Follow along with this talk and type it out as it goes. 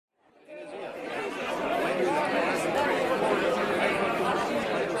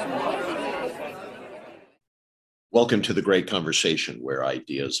Welcome to the great conversation where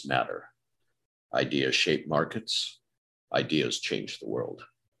ideas matter. Ideas shape markets. Ideas change the world.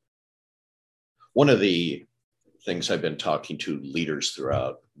 One of the things I've been talking to leaders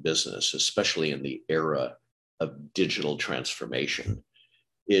throughout business, especially in the era of digital transformation,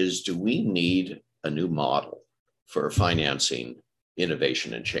 is do we need a new model for financing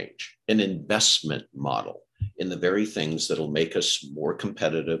innovation and change, an investment model in the very things that'll make us more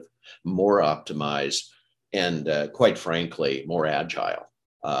competitive, more optimized, and quite frankly, more agile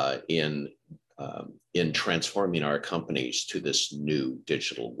in transforming our companies to this new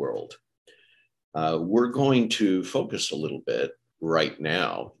digital world. We're going to focus a little bit right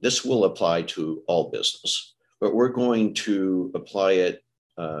now. This will apply to all business, but we're going to apply it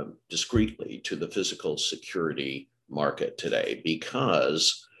discreetly to the physical security market today,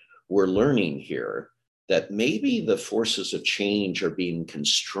 because we're learning here that maybe the forces of change are being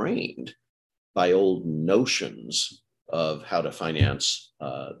constrained by old notions of how to finance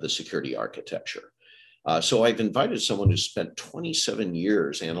the security architecture. So I've invited someone who spent 27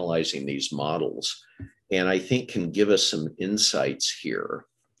 years analyzing these models, and I think can give us some insights here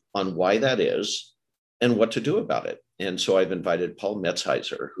on why that is and what to do about it. And so I've invited Paul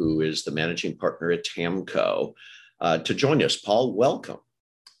Metzheiser, who is the managing partner at TAMCO, to join us. Paul, welcome.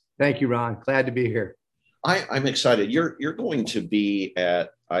 Thank you, Ron. Glad to be here. I'm excited. You're going to be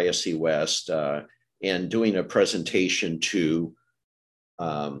at ISC West and doing a presentation to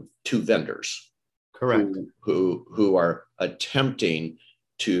vendors, correct, who are attempting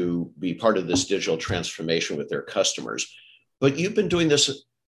to be part of this digital transformation with their customers. But you've been doing this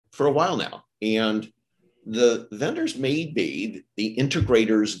for a while now, and the vendors may be, the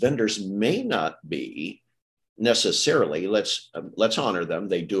integrators, vendors may not be necessarily, let's honor them.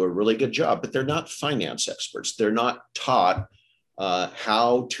 They do a really good job, but they're not finance experts. They're not taught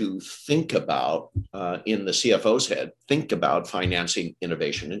how to think about, in the CFO's head, think about financing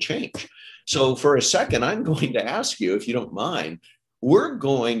innovation and change. So for a second, I'm going to ask you, if you don't mind, we're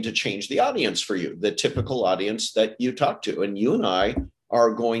going to change the audience for you, the typical audience that you talk to. And you and I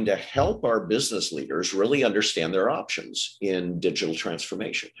are going to help our business leaders really understand their options in digital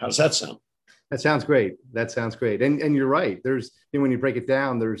transformation. How does that sound? That sounds great. That sounds great. And you're right. There's, when you break it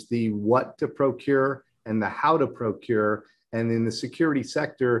down, there's the what to procure and the how to procure. And in the security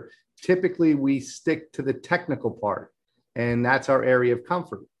sector, typically we stick to the technical part, and that's our area of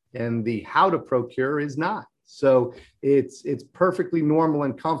comfort. And the how to procure is not. So it's perfectly normal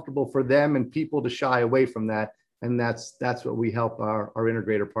and comfortable for them and people to shy away from that. And that's what we help our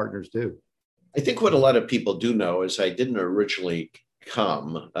integrator partners do. I think what a lot of people do know is I didn't originally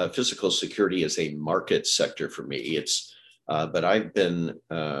physical security is a market sector for me. But I've been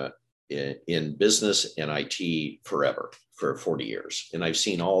in business and IT forever, for 40 years. And I've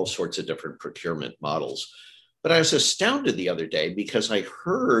seen all sorts of different procurement models. But I was astounded the other day because I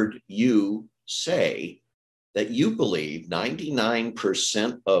heard you say that you believe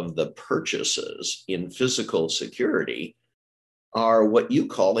 99% of the purchases in physical security are what you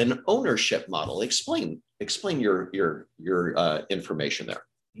call an ownership model. Explain your information there.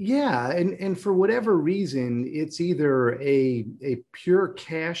 Yeah, and for whatever reason, it's either a pure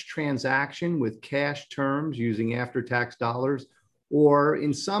cash transaction with cash terms using after-tax dollars, or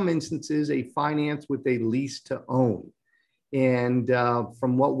in some instances, a finance with a lease to own. And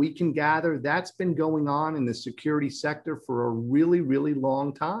from what we can gather, that's been going on in the security sector for a really, really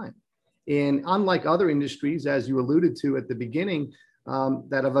long time. And unlike other industries, as you alluded to at the beginning,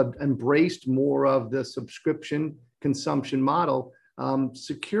 that have embraced more of the subscription consumption model,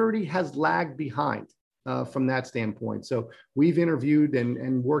 security has lagged behind from that standpoint. So we've interviewed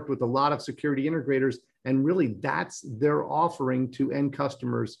and worked with a lot of security integrators, and really that's their offering to end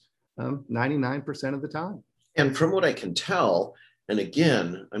customers 99% of the time. And from what I can tell, and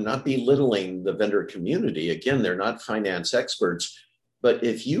again, I'm not belittling the vendor community, again, they're not finance experts, but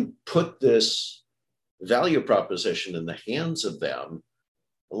if you put this value proposition in the hands of them,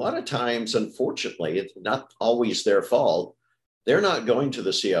 a lot of times, unfortunately, it's not always their fault. They're not going to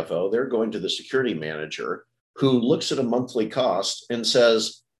the CFO, they're going to the security manager, who looks at a monthly cost and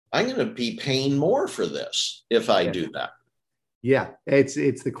says, I'm going to be paying more for this if I do that. Yeah, it's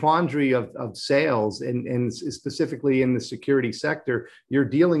the quandary of sales, and specifically in the security sector, you're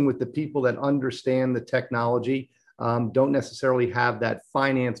dealing with the people that understand the technology, don't necessarily have that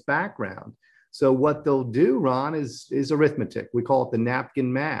finance background. So what they'll do, Ron, is arithmetic. We call it the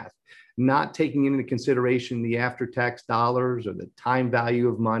napkin math, not taking into consideration the after-tax dollars or the time value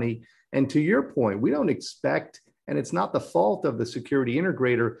of money. And to your point, we don't expect, and it's not the fault of the security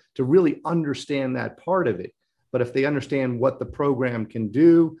integrator to really understand that part of it. But if they understand what the program can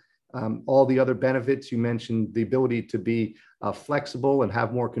do, all the other benefits. You mentioned the ability to be flexible and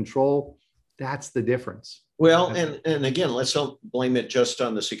have more control. That's the difference. Well, and again, let's don't blame it just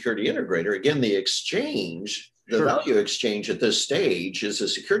on the security integrator. Again, the exchange, the Sure. value exchange at this stage is a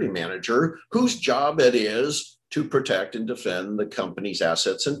security manager whose job it is to protect and defend the company's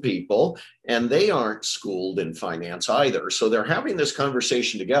assets and people. And they aren't schooled in finance either. So they're having this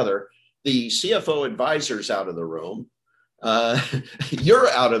conversation together. The CFO advisor's out of the room. You're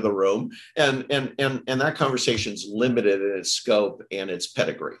out of the room, and that conversation's limited in its scope and its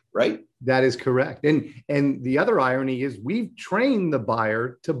pedigree, right? That is correct. And the other irony is we've trained the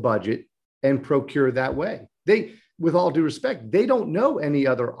buyer to budget and procure that way. They, with all due respect, they don't know any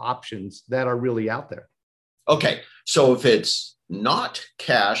other options that are really out there. Okay, so if it's not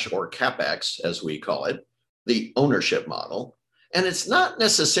cash or CapEx, as we call it, the ownership model, and it's not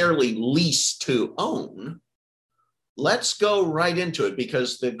necessarily lease to own, let's go right into it,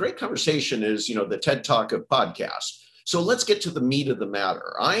 because the great conversation is, the TED Talk of podcasts. So let's get to the meat of the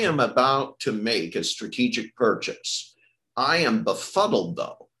matter. I am about to make a strategic purchase. I am befuddled,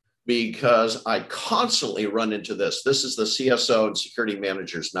 though, because I constantly run into this. This is the CSO and security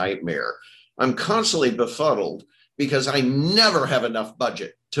manager's nightmare. I'm constantly befuddled because I never have enough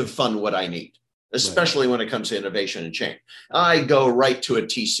budget to fund what I need, especially when it comes to innovation and change. I go right to a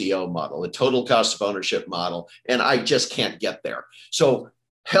TCO model, a total cost of ownership model, and I just can't get there. So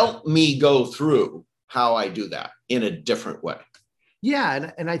help me go through how I do that in a different way.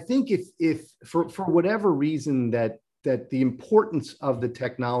 Yeah, and I think if for whatever reason that the importance of the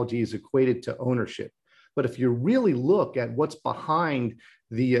technology is equated to ownership, but if you really look at what's behind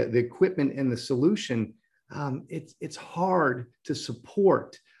the equipment and the solution, it's hard to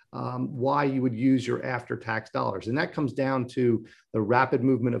support why you would use your after-tax dollars. And that comes down to the rapid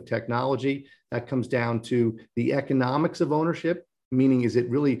movement of technology. That comes down to the economics of ownership, meaning is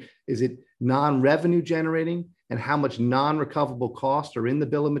it non-revenue generating, and how much non-recoverable costs are in the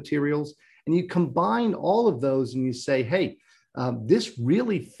bill of materials. And you combine all of those and you say, hey, this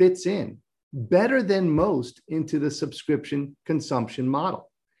really fits in better than most into the subscription consumption model.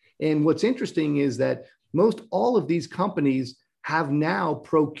 And what's interesting is that most all of these companies have now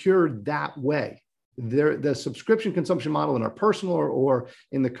procured that way. The subscription consumption model in our personal or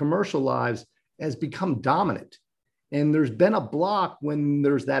in the commercial lives has become dominant. And there's been a block when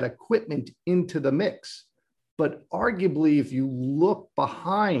there's that equipment into the mix. But arguably, if you look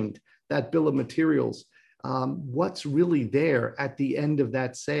behind that bill of materials, what's really there at the end of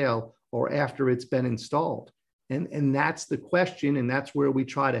that sale or after it's been installed? And that's the question. And that's where we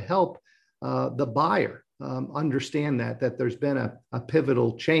try to help the buyer understand that there's been a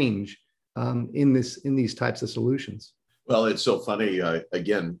pivotal change in these types of solutions. Well, it's so funny.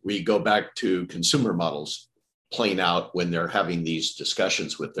 Again, we go back to consumer models playing out when they're having these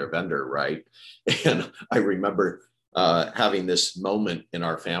discussions with their vendor, right? And I remember having this moment in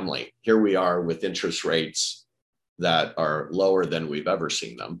our family. Here we are with interest rates that are lower than we've ever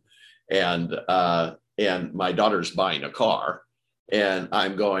seen them, and my daughter's buying a car. And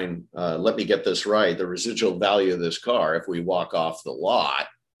I'm going, let me get this right. The residual value of this car, if we walk off the lot,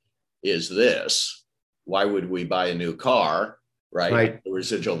 is this. Why would we buy a new car, right? The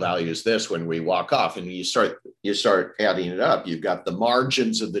residual value is this when we walk off. And you start adding it up. You've got the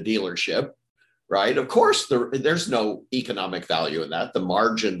margins of the dealership, right? Of course, there's no economic value in that, the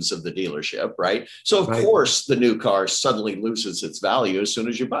margins of the dealership, right? So of course, the new car suddenly loses its value as soon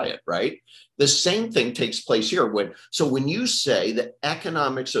as you buy it, right? The same thing takes place here. When you say the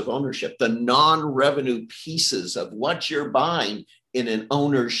economics of ownership, the non-revenue pieces of what you're buying in an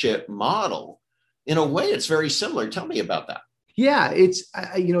ownership model, in a way, it's very similar. Tell me about that. Yeah,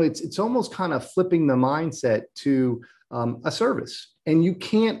 it's almost kind of flipping the mindset to a service, and you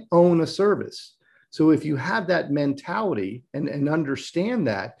can't own a service. So if you have that mentality and understand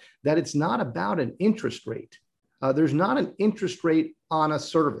that it's not about an interest rate. There's not an interest rate on a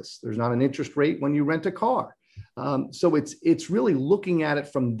service. There's not an interest rate when you rent a car. So it's really looking at it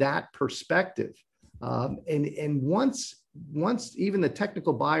from that perspective. And once even the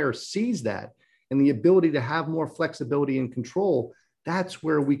technical buyer sees that and the ability to have more flexibility and control, that's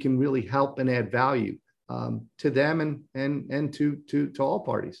where we can really help and add value to them and to all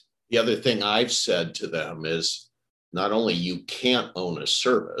parties. The other thing I've said to them is not only you can't own a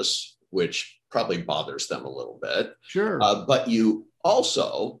service, which probably bothers them a little bit, sure, but you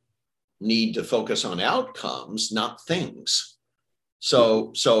also need to focus on outcomes, not things.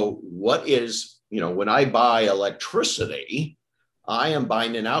 So what is, when I buy electricity, I am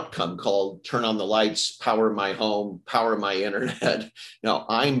buying an outcome called turn on the lights, power my home, power my internet. Now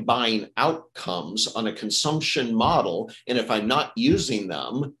I'm buying outcomes on a consumption model. And if I'm not using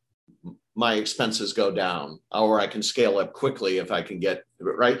them, my expenses go down, or I can scale up quickly if I can get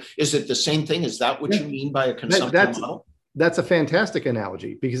right. Is it the same thing? Is that what you mean by a consumption model? That's a fantastic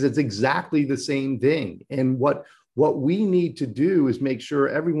analogy because it's exactly the same thing. And what we need to do is make sure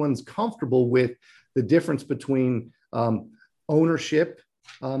everyone's comfortable with the difference between ownership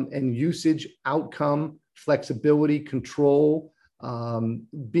and usage, outcome, flexibility, control,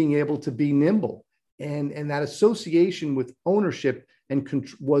 being able to be nimble. And that association with ownership and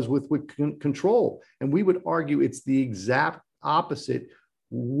was with control. And we would argue it's the exact opposite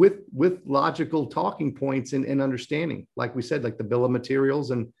with logical talking points and understanding. Like we said, like the bill of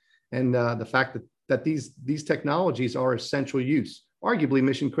materials and the fact that these technologies are essential use, arguably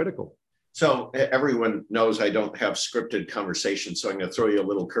mission critical. So everyone knows I don't have scripted conversations, so I'm going to throw you a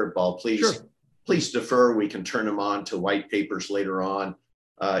little curveball. Please, sure. Please defer. We can turn them on to white papers later on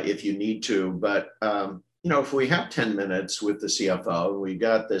if you need to. But if we have 10 minutes with the CFO, we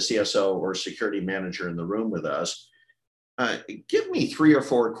got the CSO or security manager in the room with us. Give me 3 or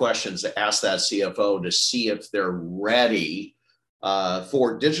 4 questions to ask that CFO to see if they're ready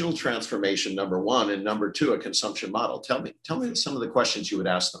for digital transformation, number 1, and number 2, a consumption model. Tell me some of the questions you would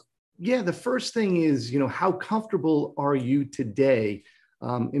ask them. Yeah, the first thing is, how comfortable are you today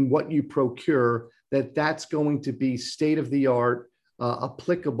in what you procure that's going to be state of the art,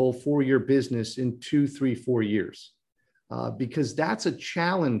 applicable for your business in 2, 3, 4 years? Because that's a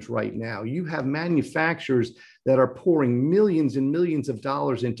challenge right now. You have manufacturers that are pouring millions and millions of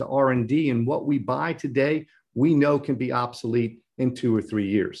dollars into R&D, and what we buy today, we know can be obsolete in 2 or 3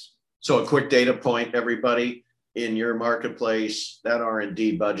 years. So a quick data point, everybody. In your marketplace, that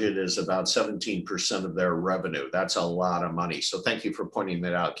R&D budget is about 17% of their revenue. That's a lot of money. So thank you for pointing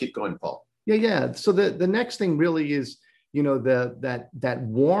that out. Keep going, Paul. Yeah. So the next thing really is, that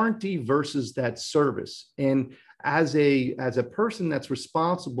warranty versus that service. And as a person that's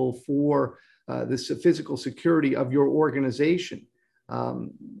responsible for this physical security of your organization,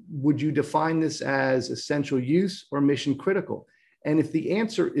 would you define this as essential use or mission critical? And if the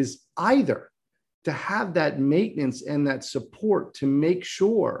answer is either, to have that maintenance and that support to make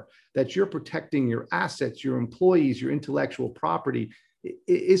sure that you're protecting your assets, your employees, your intellectual property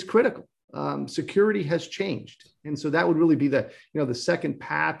is critical. Security has changed. And so that would really be the second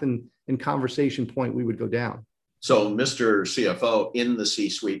path and conversation point we would go down. So Mr. CFO in the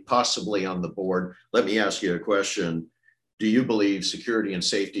C-suite, possibly on the board, let me ask you a question. Do you believe security and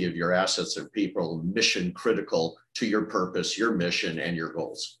safety of your assets and people mission critical to your purpose, your mission, and your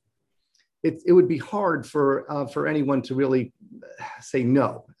goals? It would be hard for anyone to really say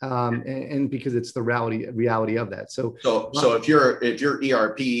no, and because it's the reality of that. So if your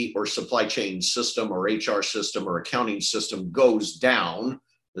ERP or supply chain system or HR system or accounting system goes down,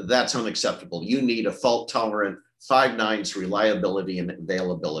 that's unacceptable. You need a fault tolerant 5 nines reliability and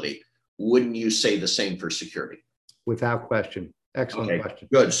availability. Wouldn't you say the same for security? Without question. Excellent question.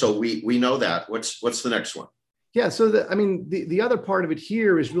 Good. So we know that. What's the next one? Yeah. So the other part of it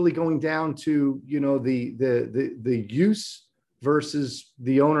here is really going down to, the use versus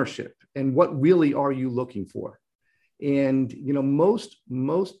the ownership, and what really are you looking for? And, most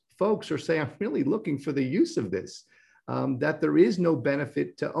folks are saying, I'm really looking for the use of this, that there is no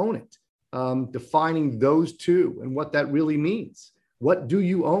benefit to own it. Defining those two and what that really means. What do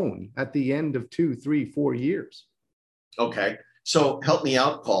you own at the end of 2, 3, 4 years? Okay. So help me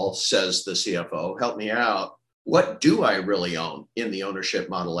out, Paul, says the CFO. Help me out. What do I really own in the ownership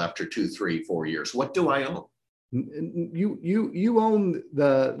model after 2, 3, 4 years? What do I own? You own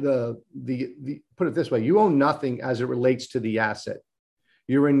the put it this way, you own nothing as it relates to the asset.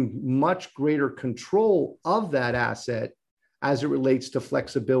 You're in much greater control of that asset as it relates to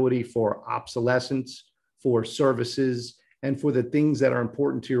flexibility for obsolescence, for services, and for the things that are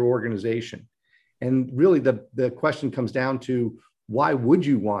important to your organization. And really the question comes down to, why would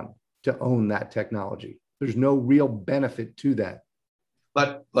you want to own that technology? There's no real benefit to that.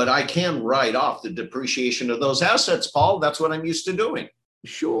 But I can write off the depreciation of those assets, Paul. That's what I'm used to doing.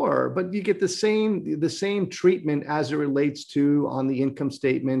 Sure, but you get the same treatment as it relates to on the income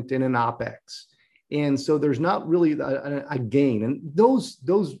statement in an OpEx. And so there's not really a gain. And those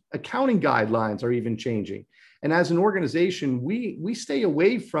accounting guidelines are even changing. And as an organization, we stay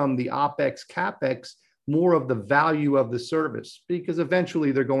away from the OpEx, CapEx, more of the value of the service, because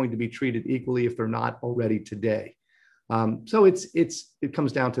eventually they're going to be treated equally if they're not already today. So it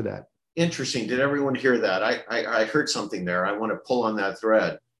comes down to that. Interesting. Did everyone hear that? I heard something there. I want to pull on that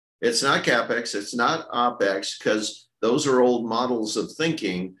thread. It's not CapEx, it's not OpEx, because those are old models of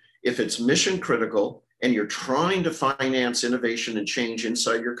thinking. If it's mission critical and you're trying to finance innovation and change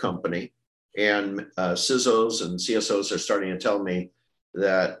inside your company, and CISOs and CSOs are starting to tell me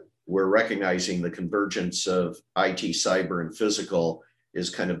that we're recognizing the convergence of IT, cyber, and physical is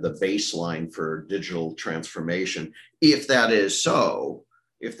kind of the baseline for digital transformation. If that is so,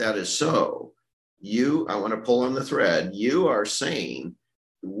 I want to pull on the thread. You are saying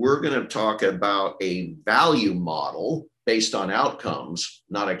we're going to talk about a value model based on outcomes,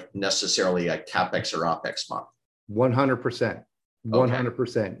 not necessarily a CapEx or OpEx model. 100%.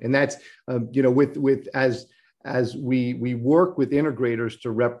 100%. And that's, with as we work with integrators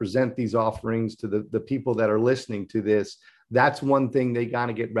to represent these offerings to the people that are listening to this, that's one thing they got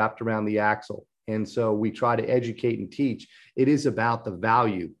to get wrapped around the axle. And so we try to educate and teach. It is about the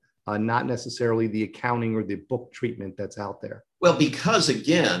value, not necessarily the accounting or the book treatment that's out there. Well, because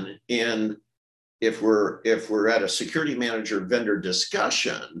again, if we're at a security manager vendor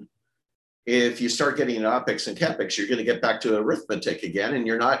discussion, if you start getting an OpEx and CapEx, you're going to get back to arithmetic again, and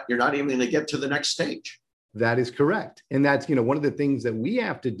you're not even going to get to the next stage. That is correct. And that's, one of the things that we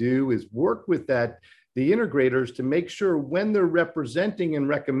have to do is work with the integrators to make sure when they're representing and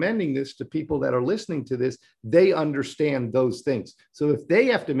recommending this to people that are listening to this, they understand those things. So if they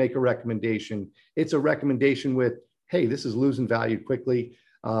have to make a recommendation, it's a recommendation with, hey, this is losing value quickly.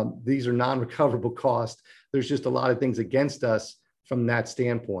 These are non-recoverable costs. There's just a lot of things against us from that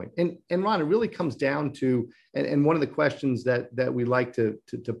standpoint. And Ron, it really comes down to, and one of the questions that we like to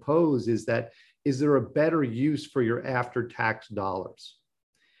pose is that, is there a better use for your after-tax dollars?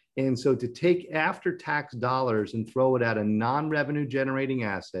 And so to take after-tax dollars and throw it at a non-revenue generating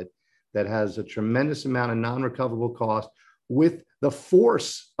asset that has a tremendous amount of non-recoverable cost with the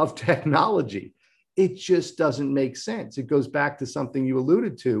force of technology, it just doesn't make sense. It goes back to something you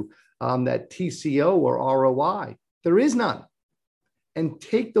alluded to, that TCO or ROI. There is none. And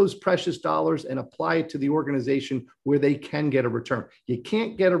take those precious dollars and apply it to the organization where they can get a return. You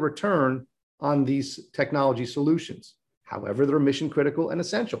can't get a return on these technology solutions. However, they're mission critical and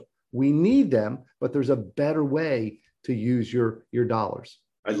essential. We need them, but there's a better way to use your dollars.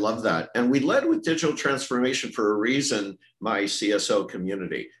 I love that. And we led with digital transformation for a reason, my CSO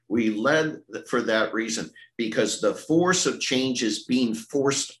community. We led for that reason because the force of change is being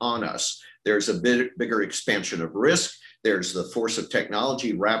forced on us. There's a bigger expansion of risk. There's the force of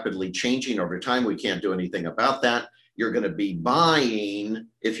technology rapidly changing over time. We can't do anything about that. You're going to be buying,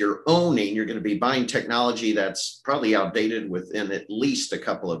 if you're owning, you're going to be buying technology that's probably outdated within at least a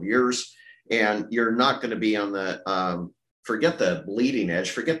couple of years. And you're not going to be on the, forget the bleeding edge,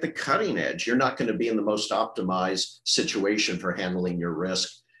 forget the cutting edge. You're not going to be in the most optimized situation for handling your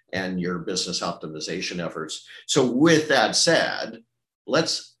risk and your business optimization efforts. So with that said,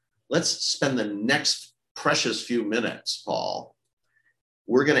 let's spend the next precious few minutes, Paul.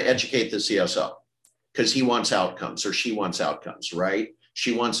 We're going to educate the CSO. Because he wants outcomes or she wants outcomes, right?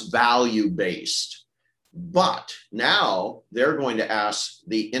 She wants value-based. But now they're going to ask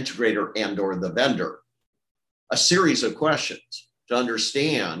the integrator and or the vendor a series of questions to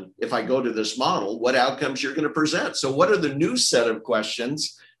understand, if I go to this model, what outcomes you're going to present. So what are the new set of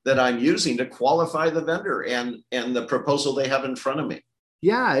questions that I'm using to qualify the vendor and the proposal they have in front of me?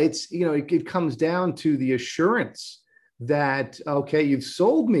 Yeah, it's, it comes down to the assurance that, okay, you've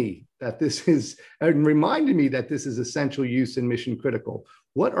sold me that this is, and reminded me that this is essential use and mission critical.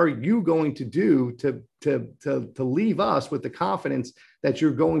 What are you going to do to leave us with the confidence that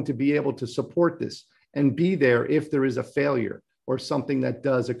you're going to be able to support this and be there if there is a failure or something that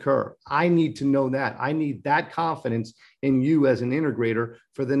does occur? I need to know that. I need that confidence in you as an integrator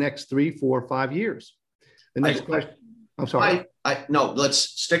for the next 3, 4, 5 years. The next question. I'm sorry. No, let's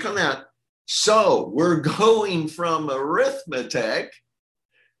stick on that. So we're going from arithmetic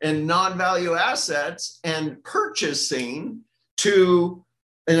and non-value assets and purchasing to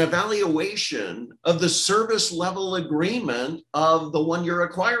an evaluation of the service level agreement of the one you're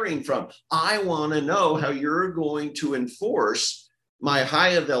acquiring from. I want to know how you're going to enforce my high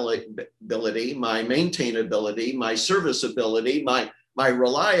availability, my maintainability, my serviceability, my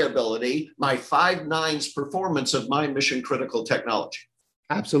reliability, my 5 nines performance of my mission critical technology.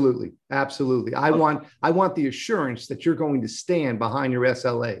 Absolutely. Absolutely. I want the assurance that you're going to stand behind your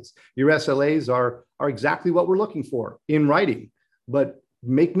SLAs. Your SLAs are exactly what we're looking for in writing, but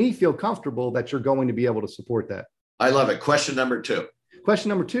make me feel comfortable that you're going to be able to support that. I love it. Question number 2. Question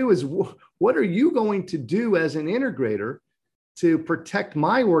number 2 is, what are you going to do as an integrator to protect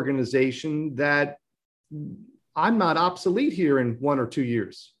my organization that I'm not obsolete here in 1 or 2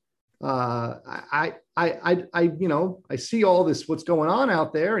 years? I see all this, what's going on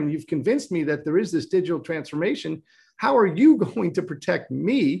out there, and you've convinced me that there is this digital transformation. How are you going to protect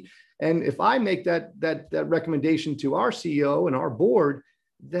me? And if I make that recommendation to our CEO and our board,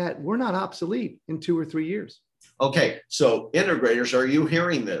 that we're not obsolete in 2 or 3 years. Okay, so integrators, are you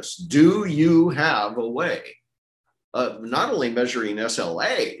hearing this? Do you have a way of not only measuring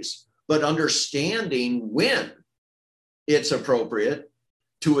SLAs, but understanding when it's appropriate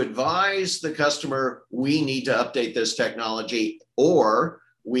to advise the customer, we need to update this technology or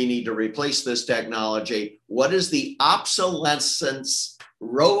we need to replace this technology? What is the obsolescence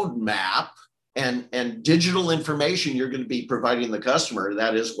roadmap and digital information you're going to be providing the customer?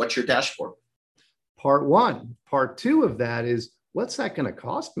 That is, what's your dashboard? Part one. Part two of that is, what's that going to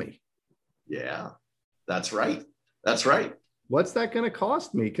cost me? Yeah, that's right. That's right. What's that going to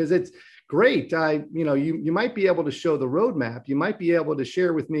cost me? Because it's great. You might be able to show the roadmap. You might be able to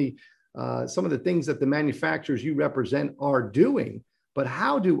share with me some of the things that the manufacturers you represent are doing. But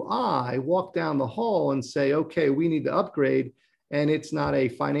how do I walk down the hall and say, okay, we need to upgrade, and it's not a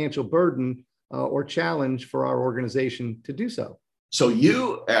financial burden or challenge for our organization to do so? So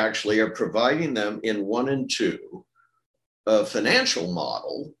you actually are providing them in 1 and 2 a financial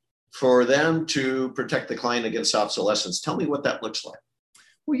model for them to protect the client against obsolescence. Tell me what that looks like.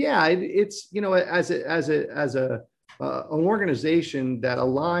 Well, yeah, it's as an organization that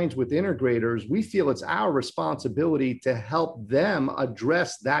aligns with integrators, we feel it's our responsibility to help them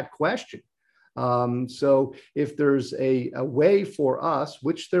address that question. So if there's a way for us,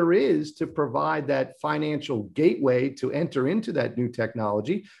 which there is, to provide that financial gateway to enter into that new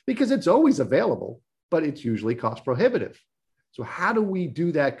technology, because it's always available, but it's usually cost prohibitive. So how do we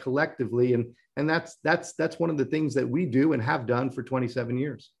do that collectively? And that's one of the things that we do and have done for 27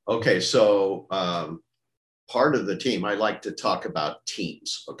 years. Okay, so part of the team, I like to talk about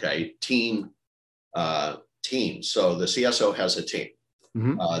teams. Okay, team. So the CSO has a team.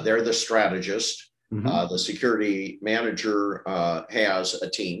 Mm-hmm. They're the strategist. Mm-hmm. The security manager has a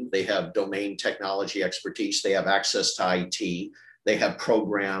team. They have domain technology expertise. They have access to IT. They have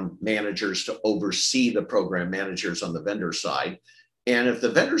program managers to oversee the program managers on the vendor side. And if the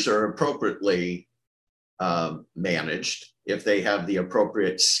vendors are appropriately managed, if they have the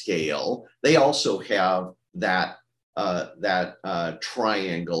appropriate scale, they also have that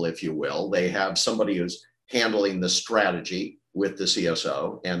triangle, if you will. They have somebody who's handling the strategy with the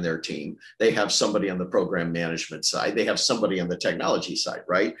CSO and their team. They have somebody on the program management side. They have somebody on the technology side,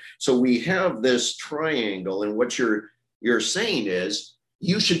 right? So we have this triangle, and what you're saying is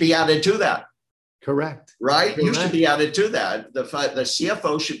you should be added to that. Correct. Right? Correct. You should be added to that. The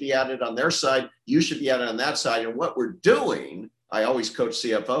CFO should be added on their side. You should be added on that side. And what we're doing, I always coach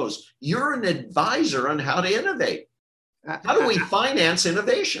CFOs, you're an advisor on how to innovate. How do we finance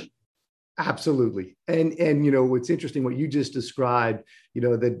innovation? Absolutely. And what's interesting, what you just described,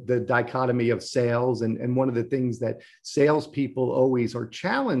 the dichotomy of sales, and one of the things that salespeople always are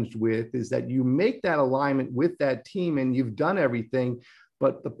challenged with is that you make that alignment with that team and you've done everything,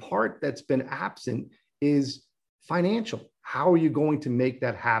 but the part that's been absent is financial. How are you going to make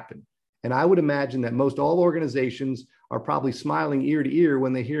that happen? And I would imagine that most all organizations are probably smiling ear to ear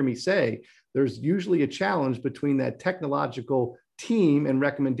when they hear me say there's usually a challenge between that technological team and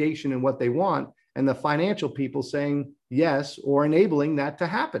recommendation and what they want, and the financial people saying yes or enabling that to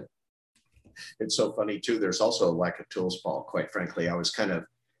happen. It's so funny too. There's also a lack of tools, Paul. Quite frankly, I was kind of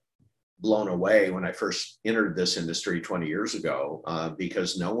blown away when I first entered this industry 20 years ago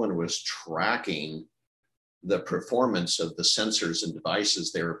because no one was tracking the performance of the sensors and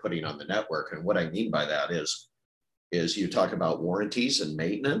devices they were putting on the network. And what I mean by that is you talk about warranties and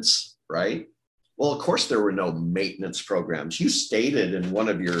maintenance, right? Well, of course, there were no maintenance programs. You stated in one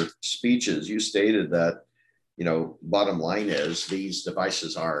of your speeches, you stated that, bottom line is these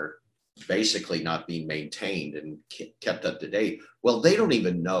devices are basically not being maintained and kept up to date. Well, they don't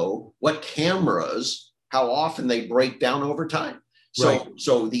even know what cameras, how often they break down over time. Right.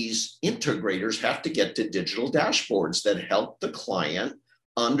 So these integrators have to get to digital dashboards that help the client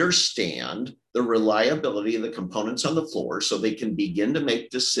understand the reliability of the components on the floor so they can begin to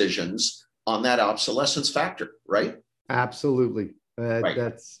make decisions on that obsolescence factor, right? Absolutely. Right.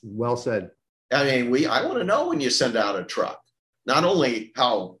 That's well said. I mean, I want to know when you send out a truck, not only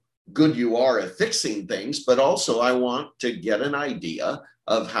how good you are at fixing things, but also I want to get an idea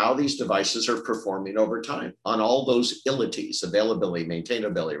of how these devices are performing over time on all those ilities: availability,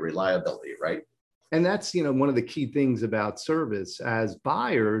 maintainability, reliability, right? And that's, one of the key things about service. As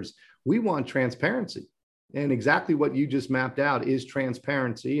buyers, we want transparency. And exactly what you just mapped out is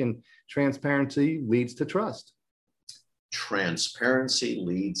transparency, and transparency leads to trust. Transparency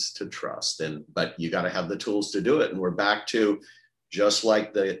leads to trust, but you got to have the tools to do it. And we're back to, just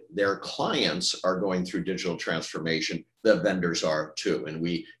like their clients are going through digital transformation, the vendors are too. And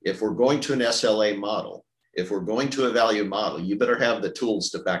if we're going to an SLA model, if we're going to a value model, you better have the tools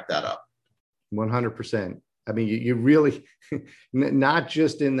to back that up. 100%. I mean, you really, not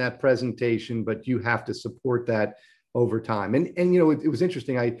just in that presentation, but you have to support that over time. And it was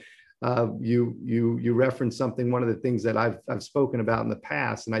interesting. You referenced something, one of the things that I've spoken about in the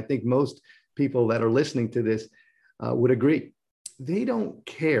past, and I think most people that are listening to this would agree. They don't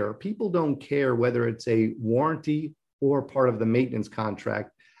care. People don't care whether it's a warranty or part of the maintenance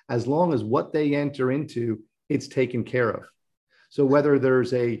contract, as long as what they enter into, it's taken care of. So whether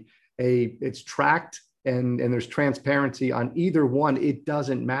there's it's tracked and there's transparency on either one, it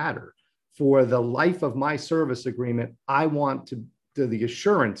doesn't matter. For the life of my service agreement, I want the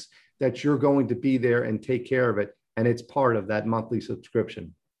assurance that you're going to be there and take care of it. And it's part of that monthly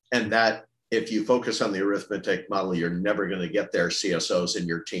subscription. And that, if you focus on the arithmetic model, you're never going to get there, CSOs and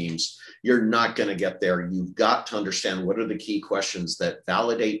your teams. You're not going to get there. You've got to understand what are the key questions that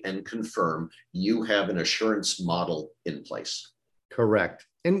validate and confirm you have an assurance model in place. Correct.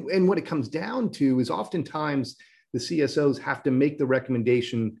 And what it comes down to is oftentimes the CSOs have to make the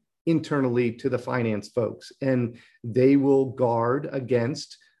recommendation internally to the finance folks, and they will guard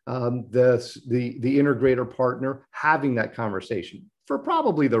against the integrator partner having that conversation for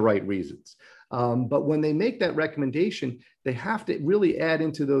probably the right reasons. But when they make that recommendation, they have to really add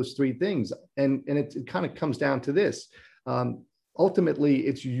into those three things. And it kind of comes down to this. Ultimately,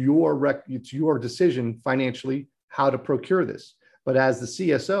 it's your decision financially how to procure this. But as the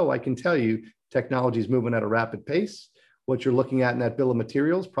CSO, I can tell you, technology is moving at a rapid pace. What you're looking at in that bill of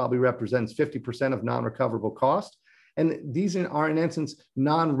materials probably represents 50% of non-recoverable cost. And these are, in essence,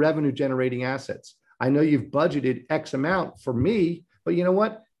 non-revenue generating assets. I know you've budgeted X amount for me, but you know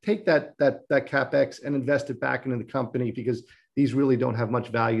what? Take that CapEx and invest it back into the company, because these really don't have much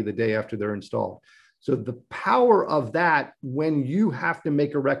value the day after they're installed. So the power of that, when you have to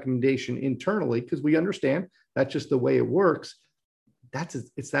make a recommendation internally, because we understand that's just the way it works,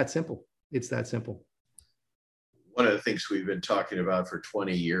 it's that simple. It's that simple. One of the things we've been talking about for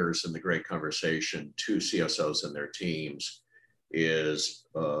 20 years in the Great Conversation to CSOs and their teams is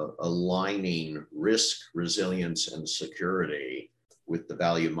aligning risk, resilience, and security with the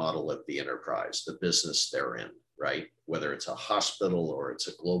value model of the enterprise, the business they're in, right? Whether it's a hospital or it's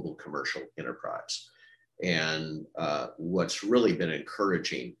a global commercial enterprise. And what's really been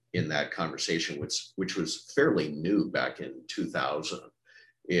encouraging in that conversation, which was fairly new back in 2000,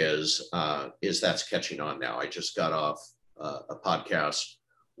 is that's catching on now. I just got off a podcast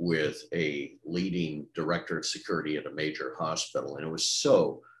with a leading director of security at a major hospital, and it was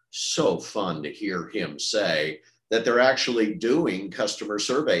so fun to hear him say that they're actually doing customer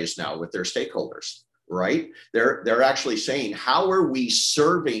surveys now with their stakeholders, right? They're actually saying, how are we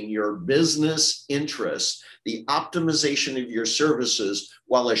serving your business interests, the optimization of your services,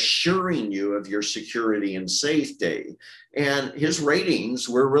 while assuring you of your security and safety? And his ratings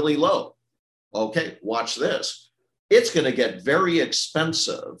were really low. Okay, watch this. It's going to get very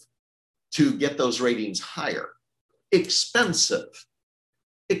expensive to get those ratings higher. Expensive.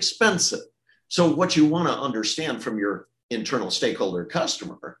 So what you want to understand from your internal stakeholder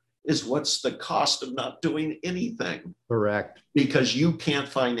customer is what's the cost of not doing anything. Correct. Because you can't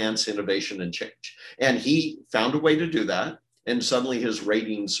finance innovation and change. And he found a way to do that. And suddenly his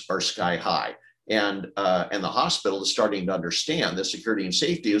ratings are sky high. And the hospital is starting to understand that security and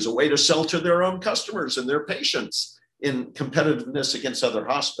safety is a way to sell to their own customers and their patients in competitiveness against other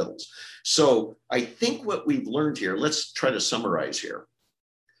hospitals. So I think what we've learned here, let's try to summarize here.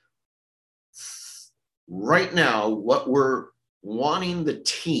 Right now, what we're wanting the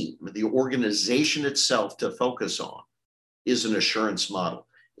team, the organization itself to focus on is an assurance model.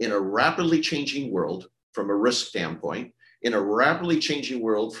 In a rapidly changing world from a risk standpoint, in a rapidly changing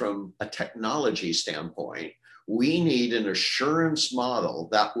world from a technology standpoint, we need an assurance model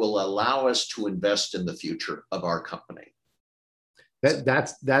that will allow us to invest in the future of our company.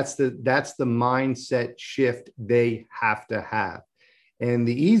 That's the mindset shift they have to have. And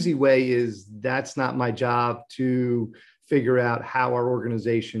the easy way is that's not my job to figure out how our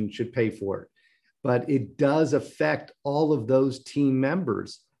organization should pay for it. But it does affect all of those team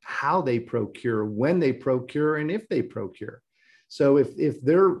members, how they procure, when they procure, and if they procure. So if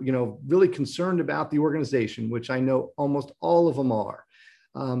they're really concerned about the organization, which I know almost all of them are,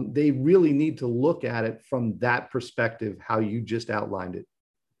 they really need to look at it from that perspective, how you just outlined it.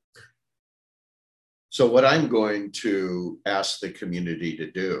 So what I'm going to ask the community to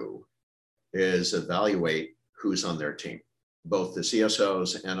do is evaluate who's on their team, both the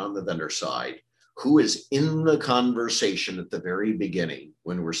CSOs and on the vendor side, who is in the conversation at the very beginning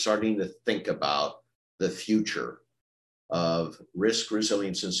when we're starting to think about the future of risk,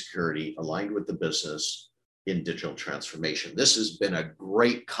 resilience, and security aligned with the business. in digital transformation. This has been a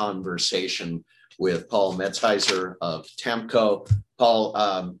great conversation with Paul Metzheiser of Tamco. Paul,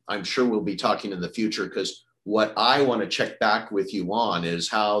 I'm sure we'll be talking in the future, because what I want to check back with you on is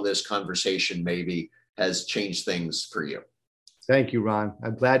how this conversation maybe has changed things for you. Thank you, Ron.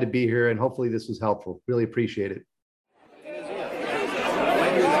 I'm glad to be here, and hopefully this was helpful. Really appreciate it.